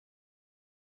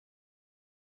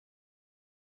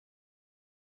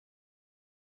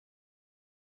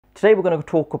Today we're going to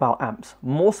talk about amps,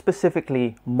 more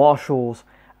specifically Marshalls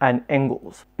and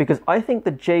ENGLs, because I think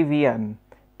the JVM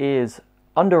is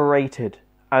underrated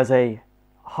as a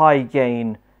high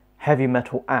gain heavy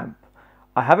metal amp.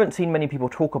 I haven't seen many people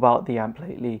talk about the amp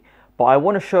lately, but I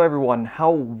want to show everyone how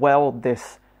well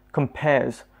this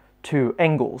compares to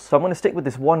ENGLs. So I'm going to stick with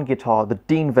this one guitar, the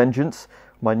Dean Vengeance,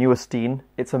 my newest Dean.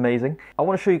 It's amazing. I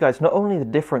want to show you guys not only the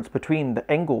difference between the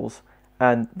ENGLs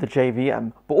and the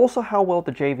JVM, but also how well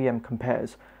the JVM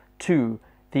compares to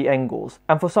the ENGLs.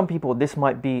 And for some people, this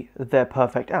might be their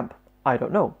perfect amp. I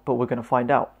don't know, but we're going to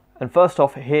find out. And first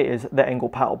off, here is the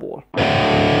ENGL Powerball.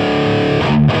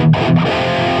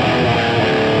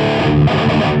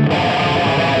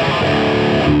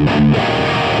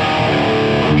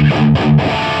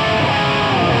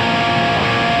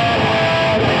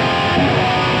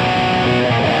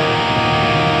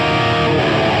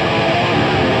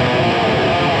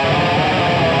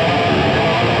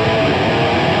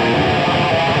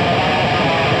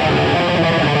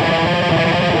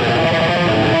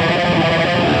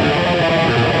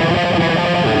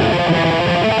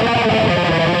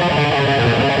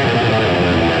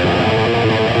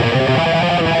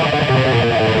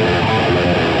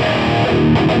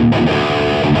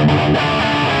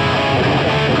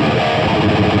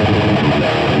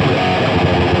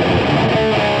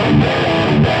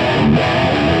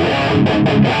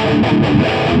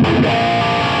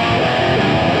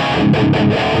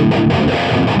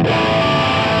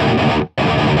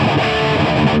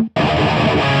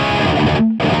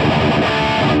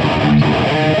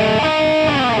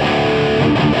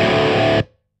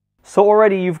 So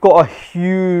already you've got a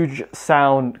huge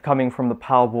sound coming from the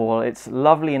Powerball. It's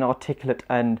lovely and articulate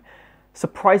and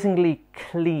surprisingly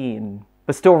clean,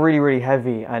 but still really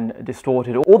heavy and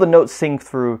distorted. All the notes sing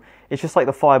through. It's just like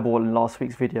the Fireball in last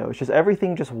week's video. It's just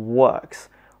everything just works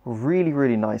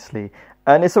really nicely.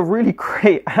 And it's a really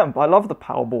great amp. I love the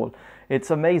Powerball.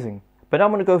 It's amazing. But now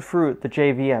I'm going to go through the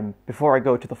JVM before I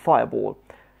go to the Fireball,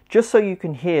 just so you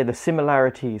can hear the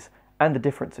similarities and the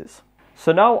differences.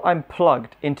 So now I'm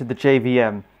plugged into the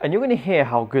JVM, and you're going to hear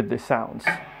how good this sounds.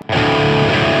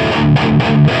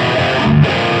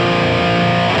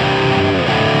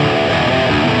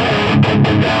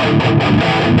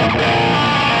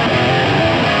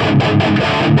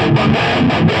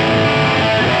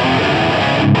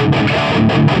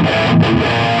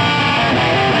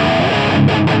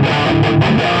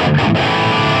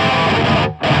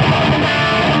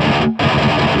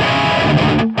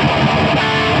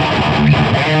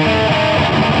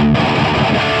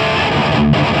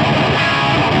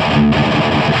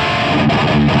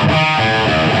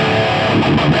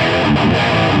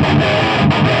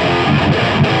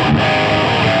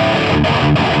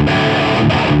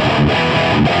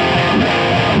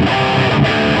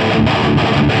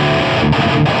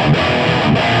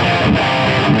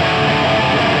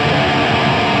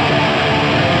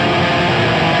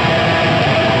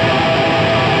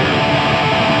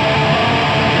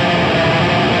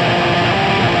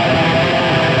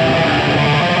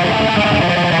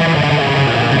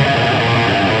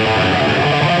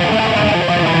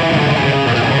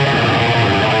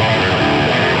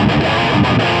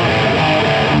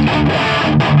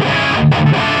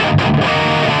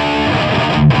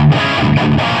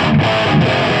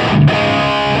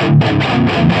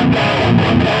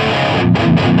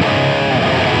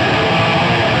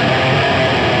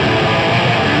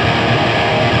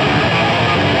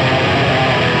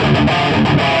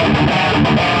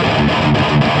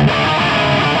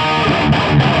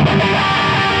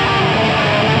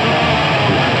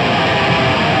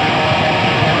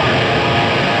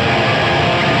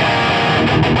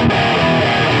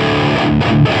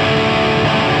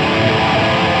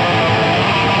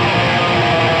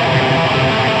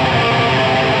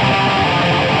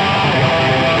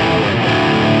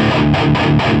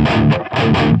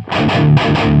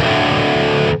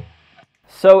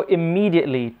 So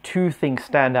immediately, two things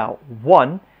stand out.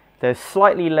 One, there's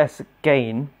slightly less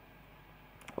gain,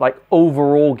 like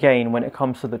overall gain when it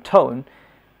comes to the tone,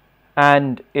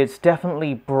 and it's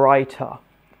definitely brighter.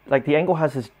 Like the ENGL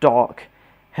has this dark,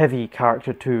 heavy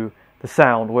character to the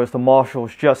sound, whereas the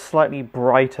Marshall's just slightly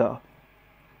brighter.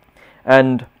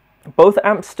 And both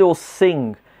amps still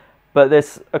sing, but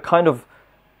there's a kind of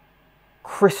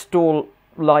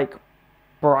crystal-like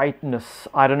brightness.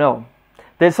 I don't know.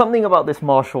 There's something about this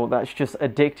Marshall that's just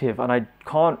addictive, and I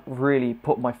can't really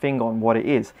put my finger on what it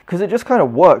is, because it just kind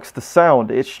of works. The sound,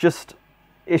 it's just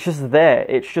there.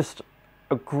 It's just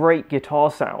a great guitar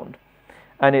sound,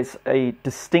 and it's a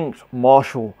distinct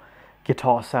Marshall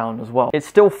guitar sound as well. It's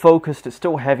still focused, it's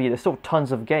still heavy, there's still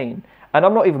tons of gain. And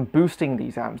I'm not even boosting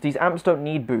these amps. These amps don't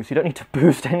need boost. You don't need to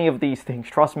boost any of these things.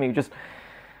 Trust me, just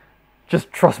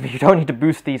trust me, you don't need to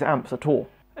boost these amps at all.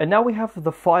 And now we have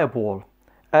the Fireball.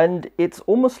 And it's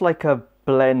almost like a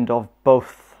blend of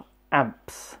both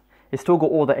amps. It's still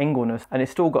got all the ENGL-ness, and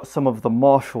it's still got some of the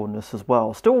Marshall-ness as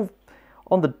well. Still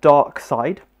on the dark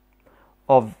side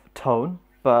of tone,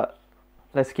 but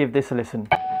let's give this a listen.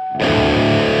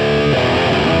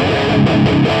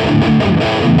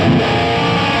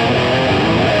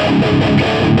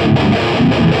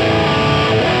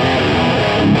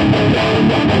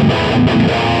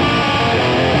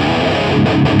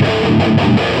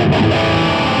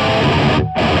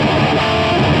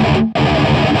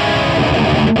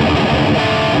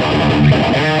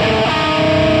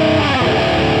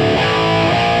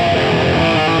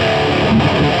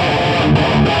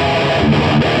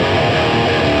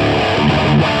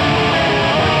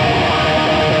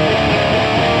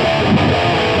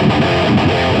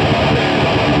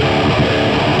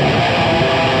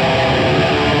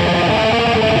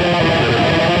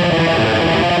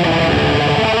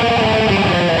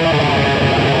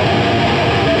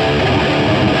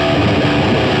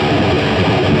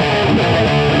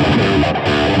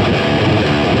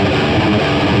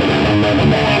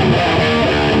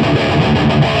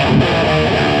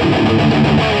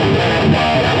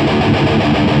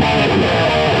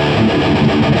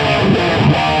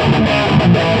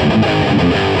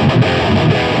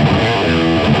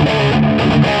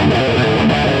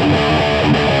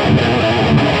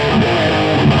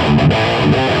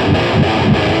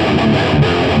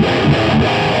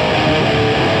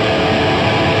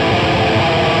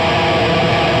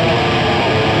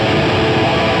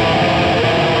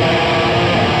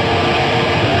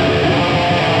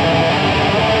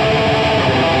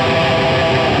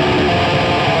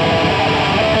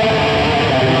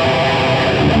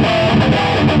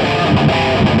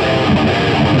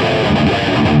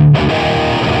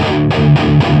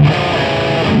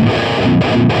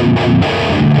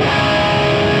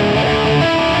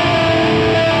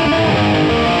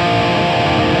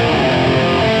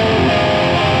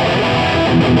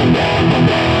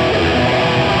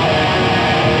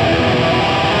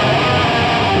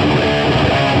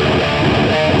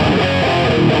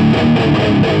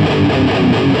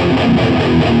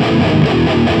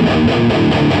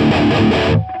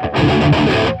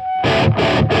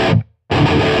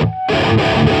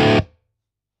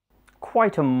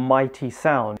 Quite a mighty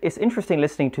sound. It's interesting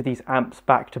listening to these amps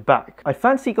back to back. I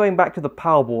fancy going back to the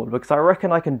Powerball because I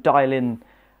reckon I can dial in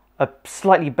a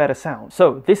slightly better sound.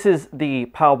 So this is the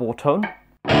Powerball tone.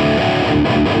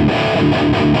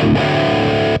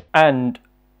 And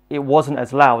it wasn't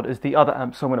as loud as the other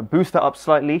amp, so I'm going to boost that up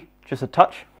slightly, just a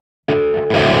touch. A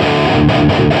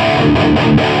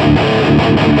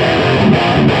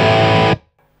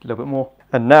little bit more.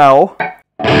 And now,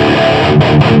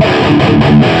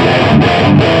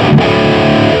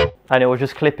 and it was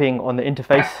just clipping on the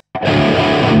interface.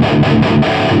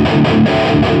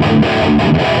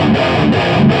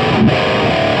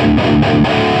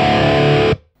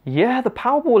 Yeah, the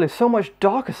Powerball is so much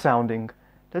darker sounding.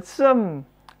 That's yeah,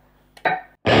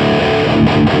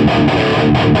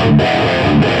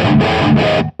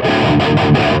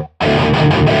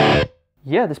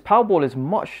 this Powerball is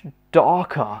much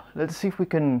darker. Let's see if we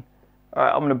can.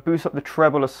 Alright, I'm going to boost up the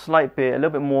treble a slight bit, a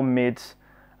little bit more mids.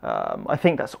 I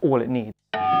think that's all it needs.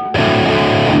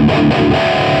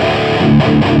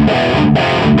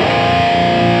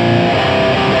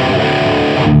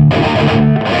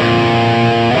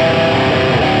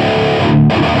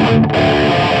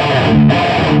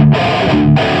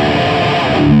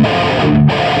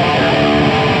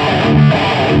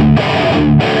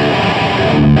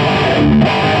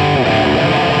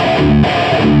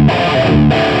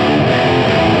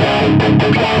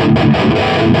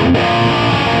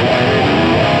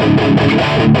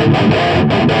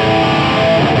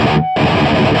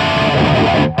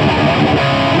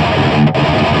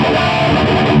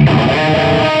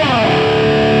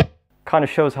 Kind of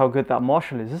shows how good that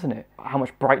Marshall is, isn't it? How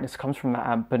much brightness comes from that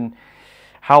amp and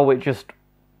how it just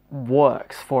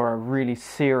works for a really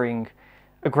searing,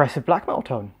 aggressive black metal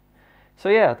tone. So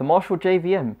yeah, the Marshall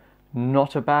JVM,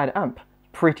 not a bad amp.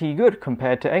 Pretty good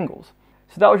compared to ENGL's.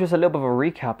 So that was just a little bit of a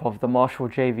recap of the Marshall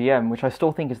JVM, which I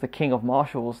still think is the king of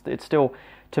Marshalls. It's still,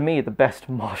 to me, the best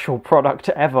Marshall product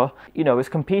ever. You know, it's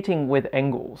competing with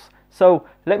ENGL's. So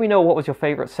let me know, what was your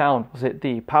favorite sound? Was it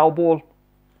the Powerball?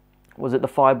 Was it the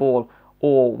Fireball?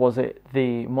 Or was it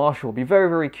the Marshall? Be very,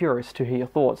 very curious to hear your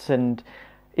thoughts, and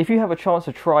If you have a chance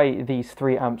to try these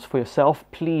 3 amps for yourself,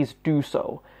 please do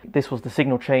so. This was the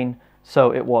signal chain,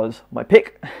 so it was my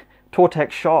pick.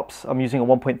 Tortex Sharps, I'm using a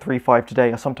 1.35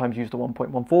 today. I sometimes use the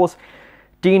 1.14s.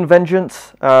 Dean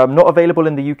Vengeance, not available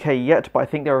in the UK yet, but I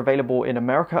think they're available in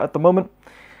America at the moment.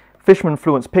 Fishman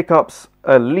Fluence pickups,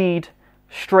 a lead,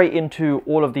 straight into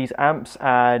all of these amps,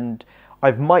 and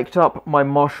I've mic'd up my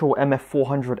Marshall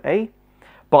MF400A,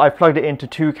 but I've plugged it into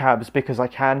 2 cabs because I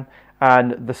can,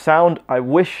 and the sound, I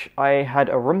wish I had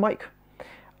a room mic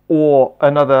or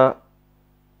another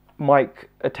mic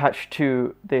attached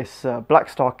to this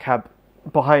Blackstar cab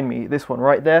behind me, this one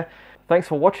right there. Thanks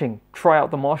for watching. Try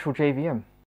out the Marshall JVM.